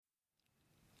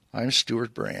I'm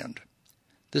Stuart Brand.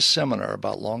 This seminar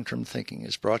about long-term thinking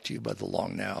is brought to you by the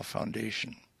Long Now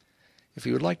Foundation. If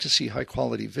you would like to see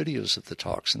high-quality videos of the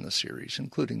talks in the series,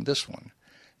 including this one,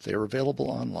 they are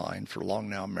available online for Long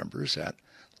Now members at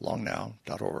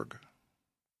longnow.org.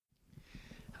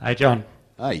 Hi, John.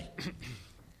 Hi.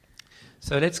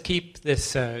 So let's keep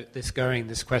this going,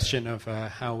 this question of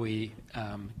how we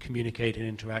communicate and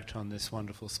interact on this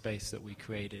wonderful space that we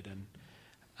created. And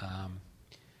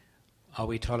are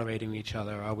we tolerating each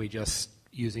other? Are we just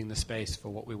using the space for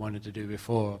what we wanted to do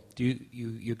before?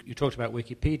 You talked about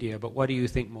Wikipedia, but what do you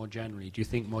think more generally? Do you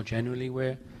think more generally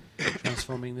we're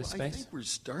transforming this space? I think we're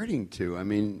starting to. I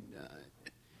mean,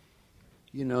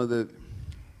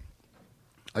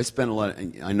 I spent a lot.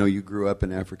 I know you grew up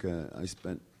in Africa. I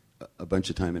spent a bunch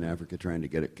of time in Africa trying to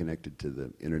get it connected to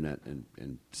the internet,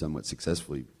 and somewhat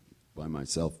successfully by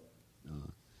myself.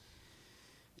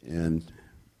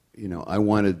 I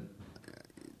wanted.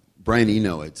 Brian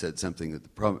Eno had said something that the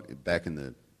problem back in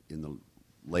the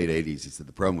late '80s. He said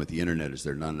the problem with the internet is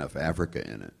there's not enough Africa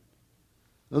in it.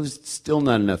 Well, there's still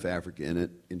not enough Africa in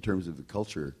it in terms of the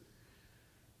culture,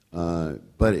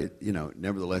 but it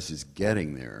nevertheless is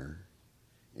getting there.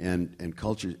 And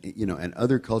cultures, and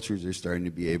other cultures are starting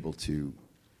to be able to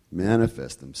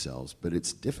manifest themselves, but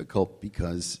it's difficult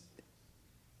because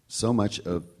so much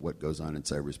of what goes on in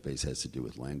cyberspace has to do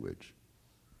with language.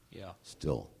 Yeah.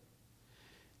 Still.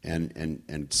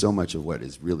 And so much of what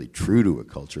is really true to a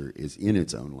culture is in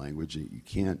its own language. You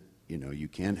can't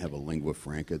have a lingua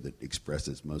franca that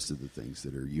expresses most of the things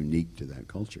that are unique to that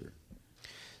culture.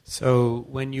 So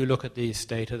when you look at these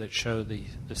data that show the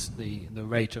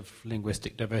rate of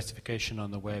linguistic diversification on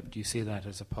the web, do you see that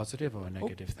as a positive or a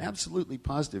negative thing? Absolutely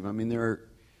positive. I mean, there are,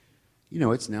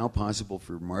 it's now possible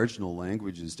for marginal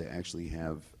languages to actually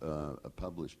have a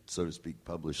published, so to speak,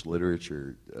 published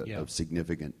literature of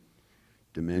significant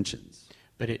dimensions.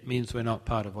 But it means we're not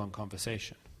part of one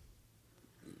conversation.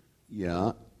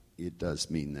 Yeah, it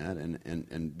does mean that,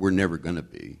 and we're never going to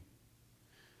be.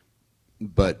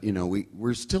 But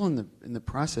we're still in the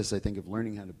process, I think, of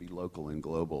learning how to be local and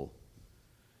global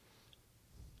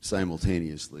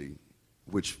simultaneously,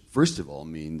 which first of all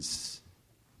means,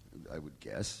 I would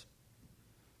guess,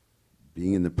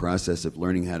 being in the process of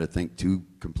learning how to think two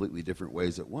completely different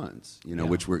ways at once.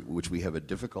 Which we have a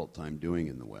difficult time doing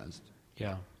in the West.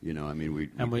 Yeah.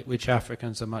 Which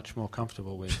Africans are much more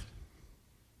comfortable with.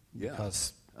 Yeah.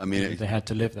 Because they had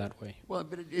to live that way. Well,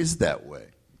 but it is that way.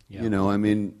 Yeah.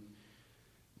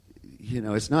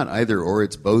 It's not either or,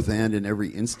 it's both and in every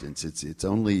instance. It's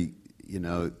only,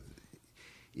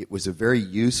 it was a very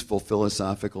useful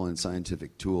philosophical and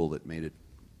scientific tool that made it,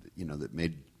 that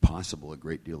made possible a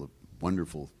great deal of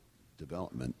wonderful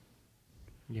development.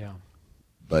 Yeah.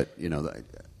 But,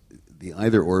 the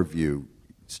either or view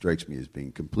strikes me as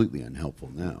being completely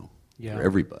unhelpful now for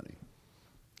everybody.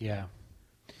 Yeah.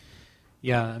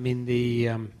 Yeah, I mean,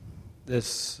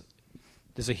 there's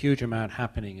a huge amount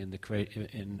happening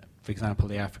in for example,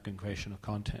 the African creation of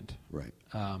content. Right.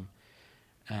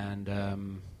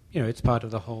 It's part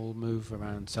of the whole move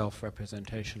around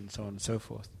self-representation and so on and so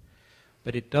forth.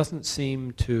 But it doesn't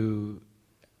seem to...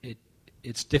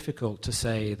 It's difficult to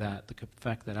say that the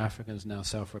fact that Africans now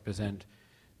self-represent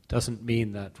doesn't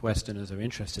mean that Westerners are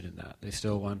interested in that. They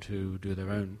still want to do their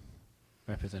own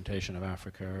representation of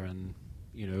Africa, and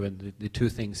the two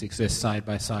things exist side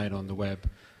by side on the web,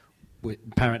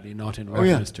 apparently not in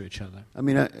reference to each other. I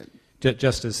mean,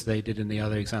 just as they did in the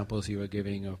other examples you were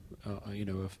giving of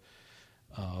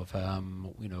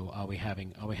are we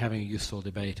having a useful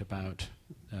debate about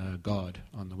God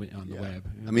on the web?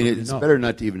 I mean, it's better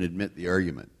not to even admit the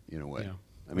argument in a way. Yeah.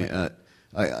 I mean,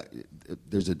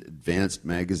 there's an advanced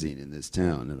magazine in this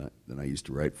town that I used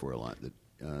to write for a lot. That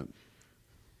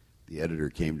the editor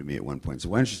came to me at one point and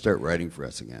said, "Why don't you start writing for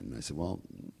us again?" And I said, "Well,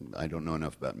 I don't know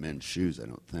enough about men's shoes, I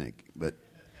don't think." But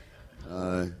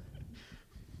and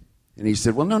he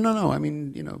said, "Well, no. I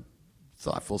mean,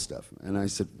 thoughtful stuff." And I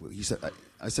said,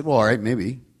 I said, "Well, all right,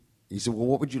 maybe." He said, "Well,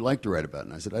 what would you like to write about?"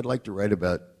 And I said, "I'd like to write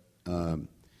about the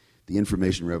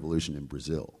information revolution in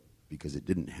Brazil, because it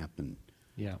didn't happen."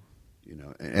 Yeah.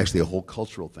 And actually, a whole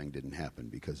cultural thing didn't happen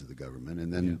because of the government,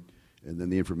 and then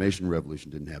the information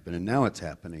revolution didn't happen, and now it's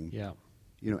happening. Yeah.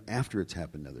 After it's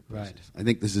happened other places. Right. I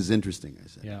think this is interesting. I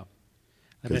said. Yeah.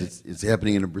 Because it's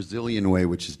happening in a Brazilian way,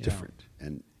 which is different.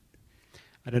 And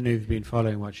I don't know if you've been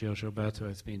following what Gil Gilberto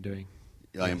has been doing.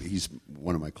 He's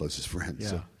one of my closest friends.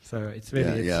 Yeah. So it's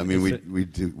really. Yeah. I mean, we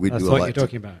do a lot. That's what you're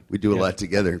talking about. We do a lot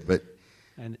together, but.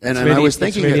 And I was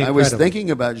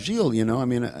thinking about Gilles, I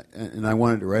mean, and I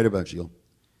wanted to write about Gilles.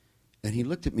 And he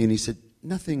looked at me and he said,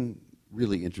 "Nothing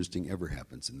really interesting ever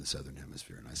happens in the southern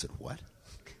hemisphere. And I said, what?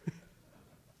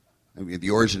 I mean, the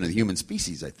origin of the human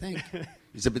species, I think.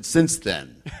 He said, but since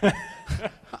then.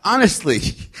 Honestly.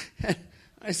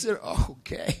 I said,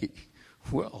 okay.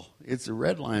 Well, it's a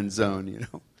red line zone, you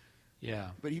know.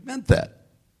 Yeah. But he meant that.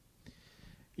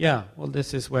 Yeah, well,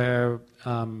 this is where,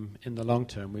 in the long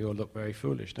term, we all look very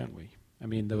foolish, don't we? I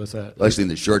mean, there was a... Actually, in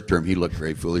the short term, he looked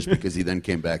very foolish because he then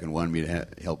came back and wanted me to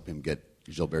help him get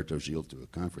Gilberto Gil to a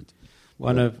conference.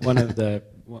 One of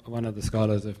the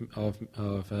scholars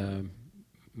of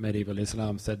medieval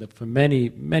Islam said that for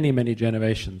many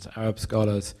generations, Arab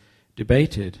scholars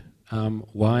debated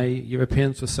why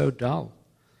Europeans were so dull,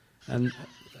 and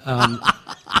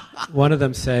one of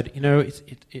them said,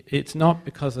 it's not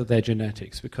because of their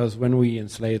genetics, because when we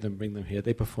enslave them, bring them here,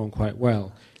 they perform quite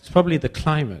well. It's probably the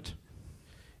climate.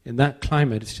 In that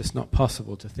climate, it's just not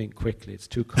possible to think quickly. It's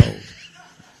too cold.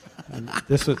 And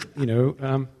this was,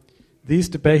 these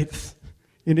debates,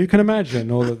 you can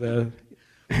imagine all of the...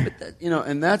 But that,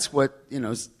 and that's what,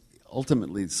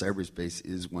 ultimately cyberspace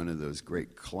is one of those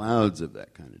great clouds of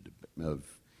that kind of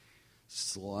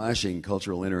sloshing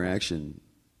cultural interaction,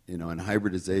 and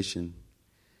hybridization.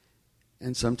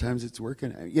 And sometimes it's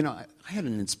working. I had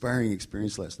an inspiring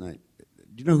experience last night.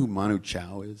 Do you know who Manu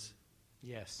Chao is?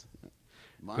 Yes.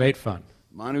 Great fun.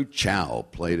 Manu Chao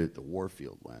played at the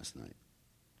Warfield last night,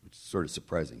 which is sort of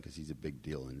surprising because he's a big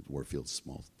deal and Warfield's a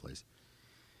small place.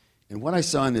 And what I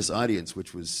saw in this audience,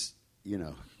 which was,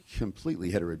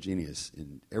 completely heterogeneous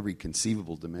in every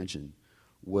conceivable dimension,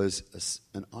 was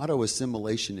an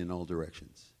auto-assimilation in all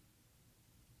directions.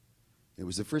 It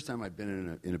was the first time I'd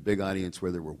been in a big audience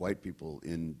where there were white people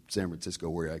in San Francisco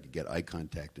where I could get eye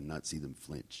contact and not see them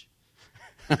flinch.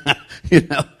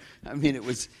 I mean, it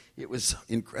was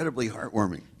incredibly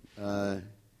heartwarming.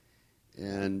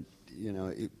 And,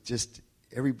 it just,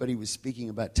 everybody was speaking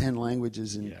about 10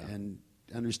 languages and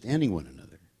understanding one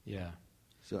another. Yeah.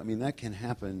 So, I mean, that can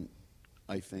happen,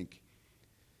 I think,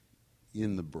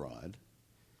 in the broad.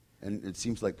 And it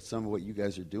seems like some of what you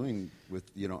guys are doing with,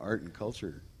 art and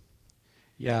culture.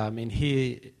 Yeah, I mean,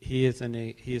 he is an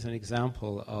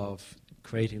example of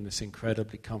creating this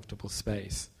incredibly comfortable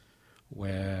space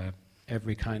where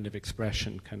every kind of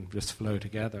expression can just flow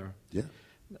together. Yeah.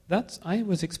 I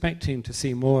was expecting to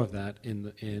see more of that in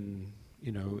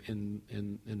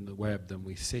the web than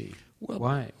we see. Well,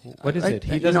 why? What is it?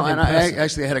 He doesn't. And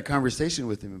I had a conversation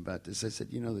with him about this. I said,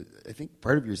 I think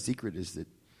part of your secret is that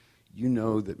you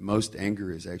know that most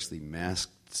anger is actually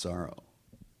masked sorrow.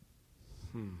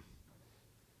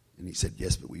 And he said,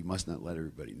 yes, but we must not let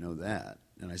everybody know that.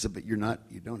 And I said, but you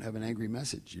don't have an angry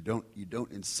message. You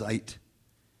don't incite.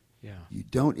 Yeah. You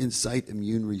don't incite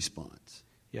immune response.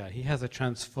 Yeah, he has a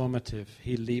transformative,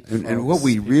 he leaps. And what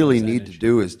we really need to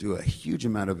do is do a huge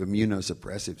amount of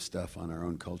immunosuppressive stuff on our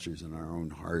own cultures and our own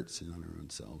hearts and on our own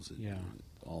selves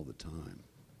all the time.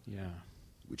 Yeah.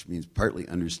 Which means partly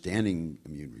understanding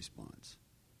immune response.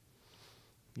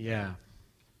 Yeah.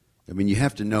 I mean, you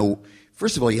have to know,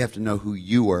 first of all, you have to know who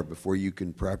you are before you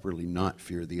can properly not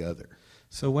fear the other.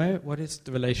 So what is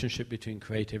the relationship between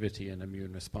creativity and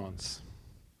immune response?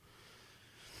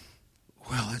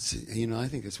 Well, that's, I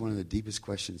think it's one of the deepest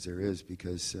questions there is,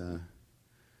 because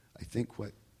I think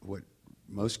what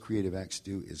most creative acts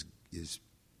do is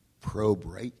probe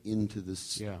right into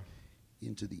this,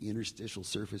 into the interstitial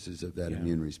surfaces of that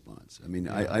immune response. I mean,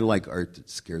 I like art that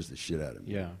scares the shit out of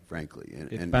me, frankly.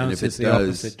 And it bounces if it the does,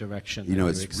 opposite direction.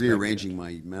 It's rearranging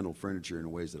my mental furniture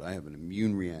in ways that I have an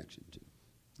immune reaction to.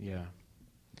 Yeah.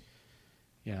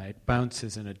 Yeah, it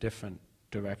bounces in a different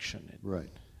direction. Right.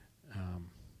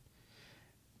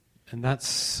 And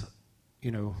that's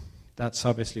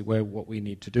obviously what we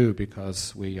need to do,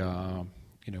 because we are,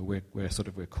 we're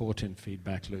caught in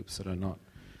feedback loops that are not.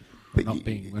 We're not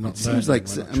learning. It seems like,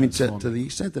 to the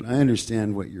extent that I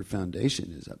understand what your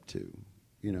foundation is up to,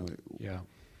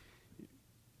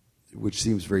 which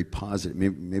seems very positive.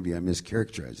 Maybe I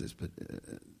mischaracterize this, but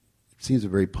it seems a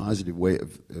very positive way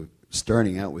of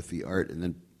starting out with the art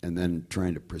and then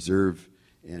trying to preserve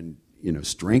and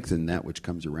strengthen that which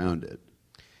comes around it.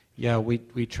 Yeah,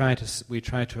 we try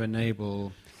to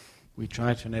enable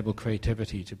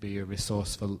creativity to be a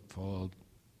resource for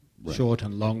short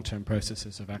and long-term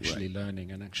processes of actually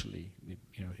learning and actually,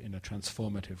 in a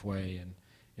transformative way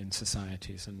in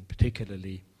societies, and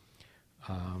particularly,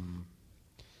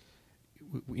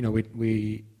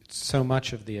 we so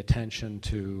much of the attention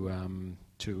to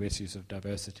issues of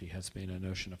diversity has been a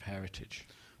notion of heritage,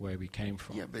 where we came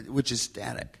from. Yeah, but which is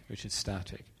static.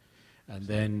 And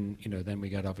then, then we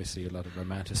get obviously a lot of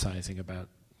romanticizing about,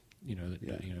 if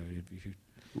you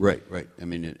Right. I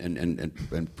mean,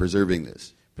 and preserving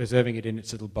this. preserving it in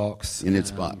its little box. In its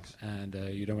box. And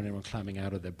you don't want anyone climbing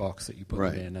out of their box that you put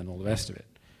Right. it in and all the rest of it.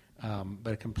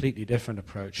 But a completely different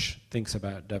approach thinks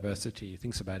about diversity,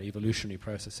 thinks about evolutionary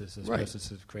processes as Right.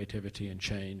 processes of creativity and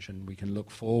change, and we can look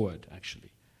forward,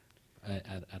 actually,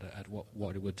 at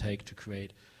what it would take to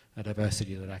create a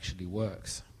diversity that actually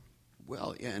works.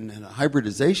 Well, yeah, and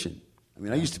hybridization. I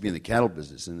mean, I used to be in the cattle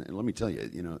business, and let me tell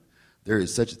you, there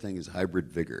is such a thing as hybrid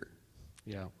vigor.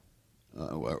 Yeah.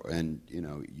 And,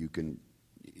 you can,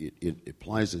 it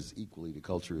applies as equally to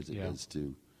culture as it does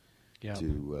to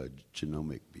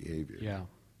genomic behavior. Yeah.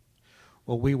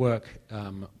 Well, we work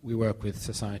with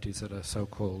societies that are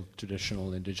so-called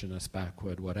traditional, indigenous,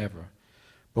 backward, whatever.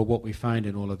 But what we find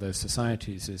in all of those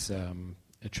societies is a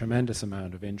tremendous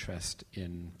amount of interest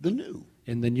in the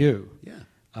new. Yeah.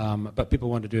 But people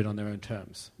want to do it on their own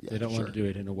terms. Yeah, they don't want to sure. do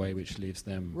it in a way which leaves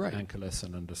them Right. anchorless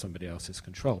and under somebody else's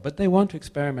control. But they want to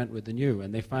experiment with the new,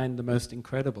 and they find the most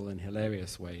incredible and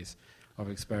hilarious ways of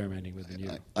experimenting with the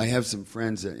new. I have some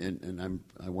friends, and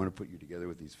I want to put you together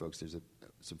with these folks. There's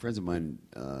some friends of mine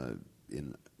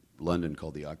in London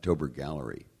called the October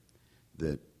Gallery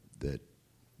that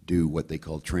do what they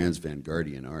call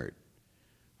trans-Vanguardian art,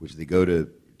 which they go to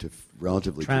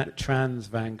relatively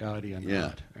Trans-Vanguardian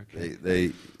art.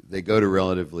 Okay. They go to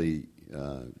relatively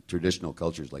traditional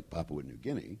cultures like Papua New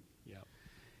Guinea,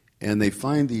 and they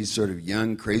find these sort of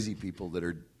young, crazy people that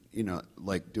are,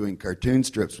 like doing cartoon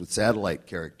strips with satellite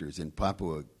characters in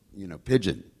Papua,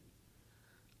 pidgin,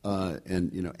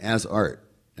 and as art.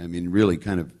 I mean, really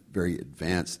kind of very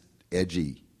advanced,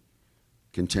 edgy,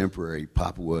 contemporary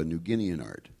Papua New Guinean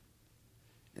art,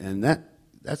 and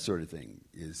that sort of thing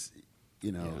is,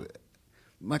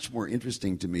 much more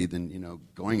interesting to me than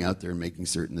going out there and making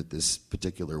certain that this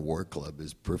particular war club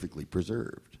is perfectly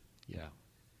preserved. Yeah.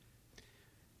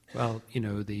 Well,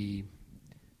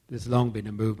 there's long been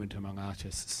a movement among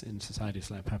artists in societies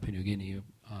like Papua New Guinea.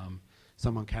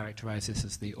 Someone characterized this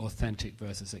as the authentic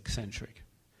versus eccentric.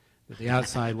 That the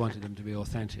outside wanted them to be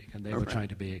authentic, and they were trying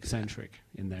to be eccentric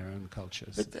in their own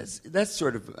cultures. But that's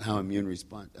sort of how immune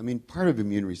response. I mean, part of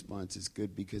immune response is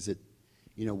good because it,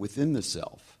 within the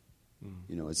self,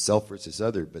 it's self versus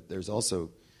other. But there's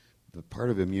also the part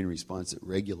of immune response that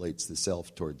regulates the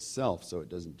self towards self, so it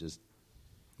doesn't just.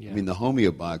 Yeah. I mean, the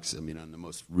homeobox. I mean, on the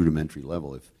most rudimentary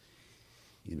level, if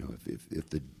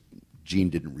the gene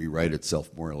didn't rewrite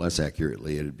itself more or less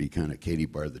accurately, it'd be kind of Katie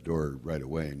barred the door right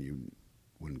away, and you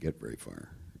wouldn't get very far.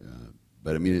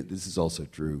 But I mean, this is also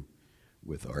true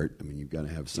with art. I mean, you've got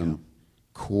to have some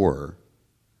core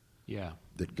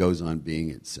that goes on being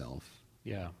itself.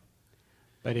 Yeah.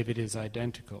 But if it is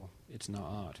identical, it's not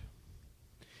art.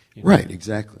 Right,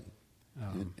 exactly.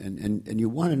 And you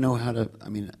want to know how to, I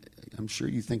mean, I'm sure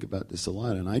you think about this a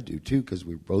lot, and I do too, because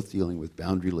we're both dealing with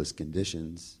boundaryless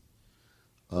conditions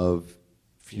of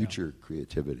future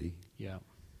creativity. Yeah.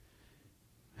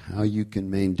 How you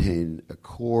can maintain a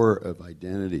core of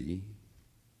identity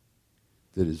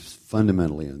that is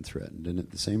fundamentally unthreatened, and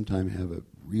at the same time have a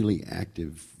really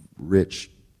active, rich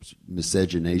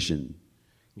miscegenation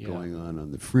going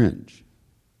on the fringe.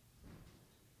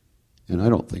 And I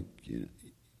don't think we've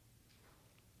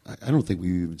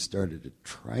even started to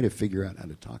try to figure out how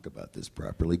to talk about this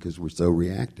properly because we're so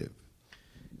reactive.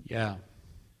 Yeah.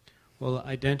 Well,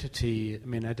 identity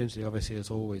obviously has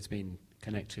always been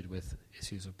connected with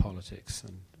issues of politics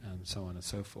and so on and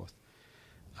so forth.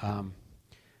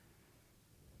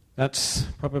 That's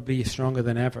probably stronger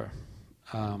than ever.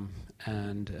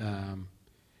 And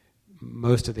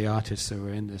most of the artists who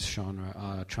are in this genre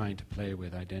are trying to play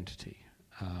with identity,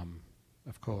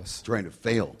 of course. Trying to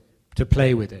fail. To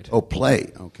play with it. Oh,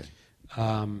 play. Okay.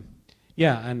 But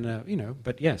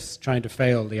yes, trying to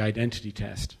fail the identity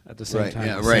test at the same time.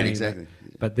 Yeah, right, exactly.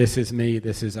 But this is me,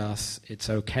 this is us, it's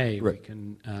okay. Right. We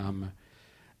can,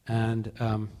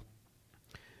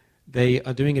 they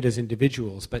are doing it as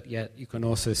individuals, but yet you can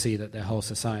also see that their whole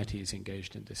society is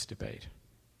engaged in this debate.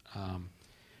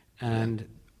 And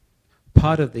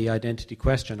part of the identity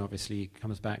question, obviously,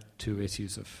 comes back to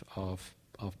issues of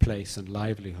place and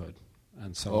livelihood,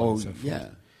 and so on and so forth. Yeah.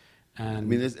 And I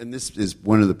mean, this is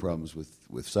one of the problems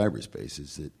with cyberspace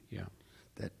is that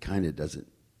that kind of doesn't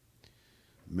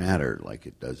matter like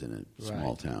it does in a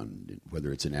small town,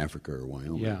 whether it's in Africa or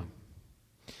Wyoming. Yeah.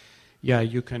 Yeah,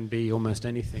 you can be almost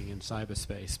anything in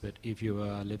cyberspace, but if you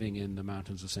are living in the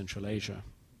mountains of Central Asia,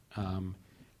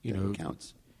 It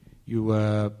counts. You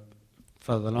were,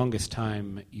 for the longest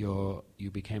time, you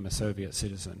became a Soviet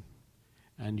citizen,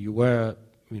 and you were.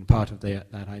 I mean, part of that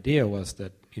idea was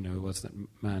that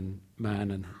man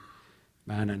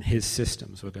and his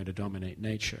systems were going to dominate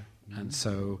nature, and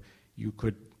so you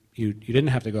could you didn't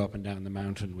have to go up and down the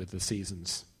mountain with the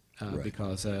seasons Right.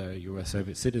 because you were a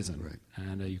Soviet citizen, Right.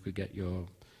 and you could get your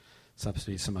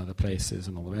subsidies from other places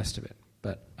and all the rest of it.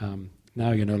 But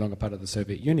now you're no longer part of the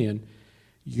Soviet Union.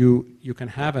 You can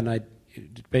have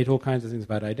debate all kinds of things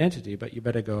about identity, but you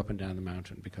better go up and down the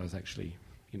mountain because actually,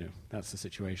 that's the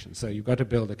situation. So you've got to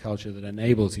build a culture that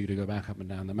enables you to go back up and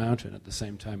down the mountain at the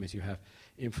same time as you have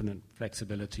infinite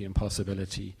flexibility and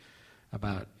possibility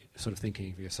about sort of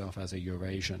thinking of yourself as a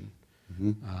Eurasian.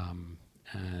 Mm-hmm.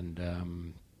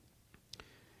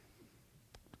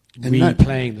 And not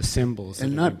playing the symbols.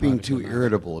 And not being too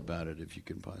irritable about it if you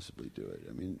can possibly do it.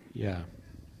 I mean... Yeah.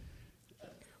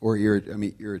 Or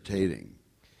irritating.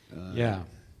 Yeah.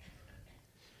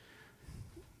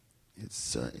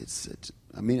 It's.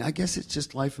 I mean, I guess it's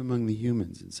just life among the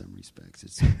humans in some respects.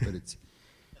 But it's.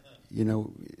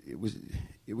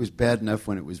 It was bad enough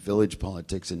when it was village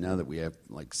politics, and now that we have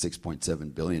like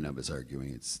 6.7 billion of us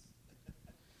arguing, it's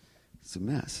a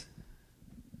mess.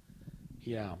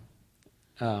 Yeah.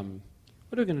 What are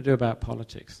we going to do about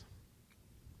politics?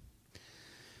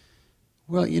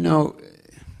 Well,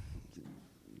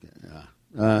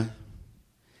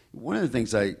 one of the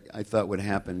things I thought would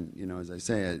happen, as I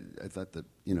say, I thought that,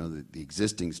 the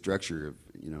existing structure of,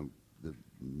 the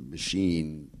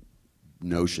machine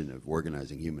notion of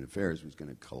organizing human affairs was going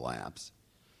to collapse.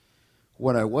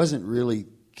 What I wasn't really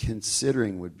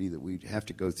considering would be that we'd have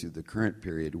to go through the current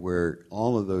period where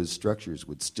all of those structures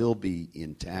would still be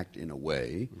intact in a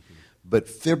way, but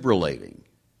fibrillating.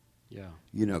 Yeah.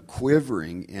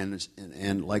 Quivering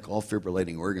and like all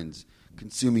fibrillating organs,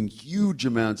 consuming huge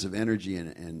amounts of energy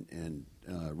and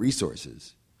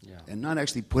resources, and not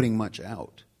actually putting much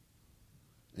out,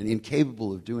 and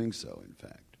incapable of doing so, in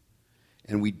fact.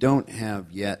 And we don't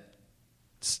have yet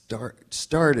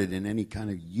started in any kind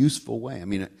of useful way. I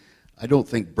mean, I don't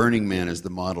think Burning Man is the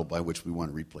model by which we want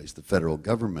to replace the federal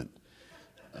government,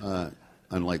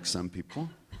 unlike some people.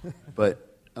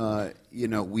 But,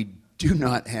 we do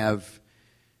not have...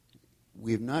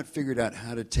 We have not figured out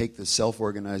how to take the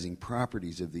self-organizing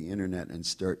properties of the Internet and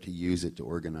start to use it to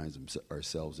organize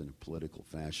ourselves in a political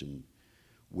fashion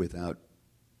without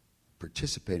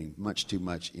participating much too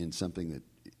much in something that,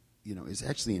 is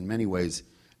actually in many ways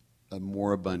a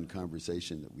moribund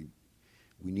conversation that we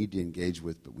need to engage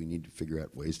with, but we need to figure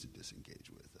out ways to disengage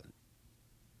with.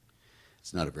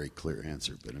 It's not a very clear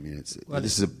answer, but I mean,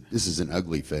 this is an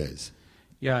ugly phase.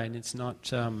 Yeah, and it's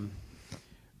not...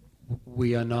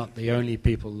 we are not the only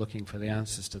people looking for the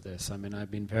answers to this. I mean, I've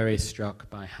been very struck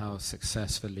by how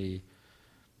successfully,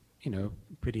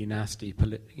 pretty nasty,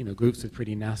 groups with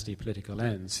pretty nasty political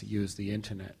ends use the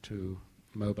internet to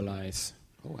mobilize.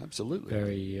 Oh, absolutely.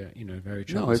 Very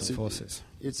troublesome forces.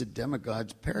 It's a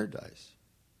demagogue's paradise.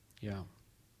 Yeah.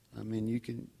 I mean, you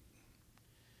can.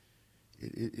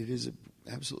 It is an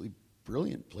absolutely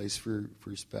brilliant place for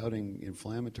spouting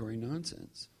inflammatory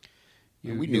nonsense.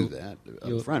 We knew that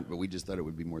up front, but we just thought it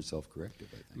would be more self-corrective,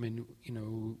 I think. I mean,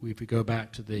 if we go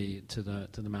back to the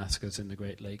massacres in the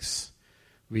Great Lakes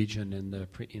region in the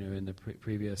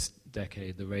previous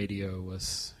decade, the radio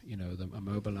was a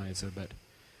mobilizer. But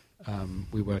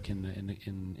we work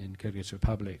in Kyrgyz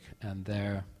Republic, and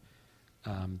there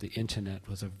the internet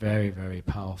was a very, very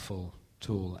powerful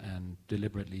tool and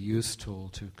deliberately used tool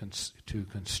to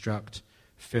construct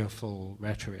fearful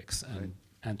rhetorics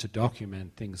and to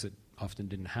document things that often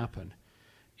didn't happen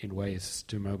in ways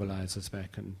to mobilize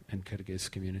Uzbek and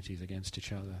Kyrgyz communities against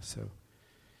each other. So,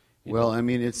 well, I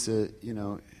mean, it's a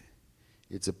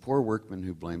poor workman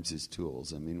who blames his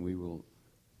tools. I mean, we will,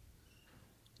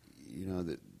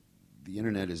 the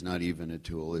internet is not even a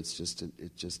tool. It's just an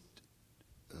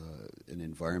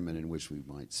environment in which we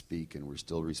might speak, and we're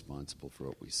still responsible for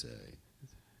what we say.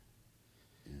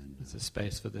 And there's a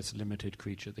space for this limited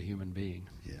creature, the human being.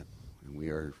 Yeah, and we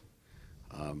are.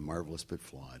 Marvelous but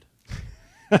flawed.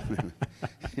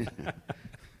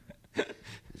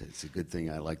 It's a good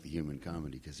thing I like the human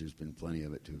comedy because there's been plenty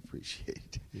of it to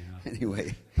appreciate. Yeah.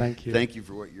 Anyway, thank you. Thank you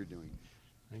for what you're doing.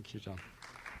 Thank you, John.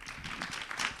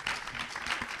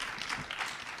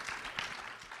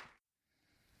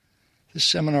 This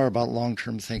seminar about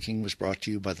long-term thinking was brought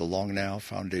to you by the Long Now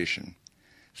Foundation.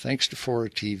 Thanks to Fora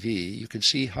TV, you can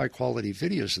see high-quality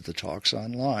videos of the talks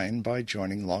online by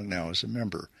joining Long Now as a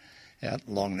member at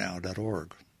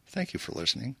longnow.org. Thank you for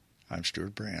listening. I'm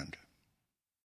Stuart Brand.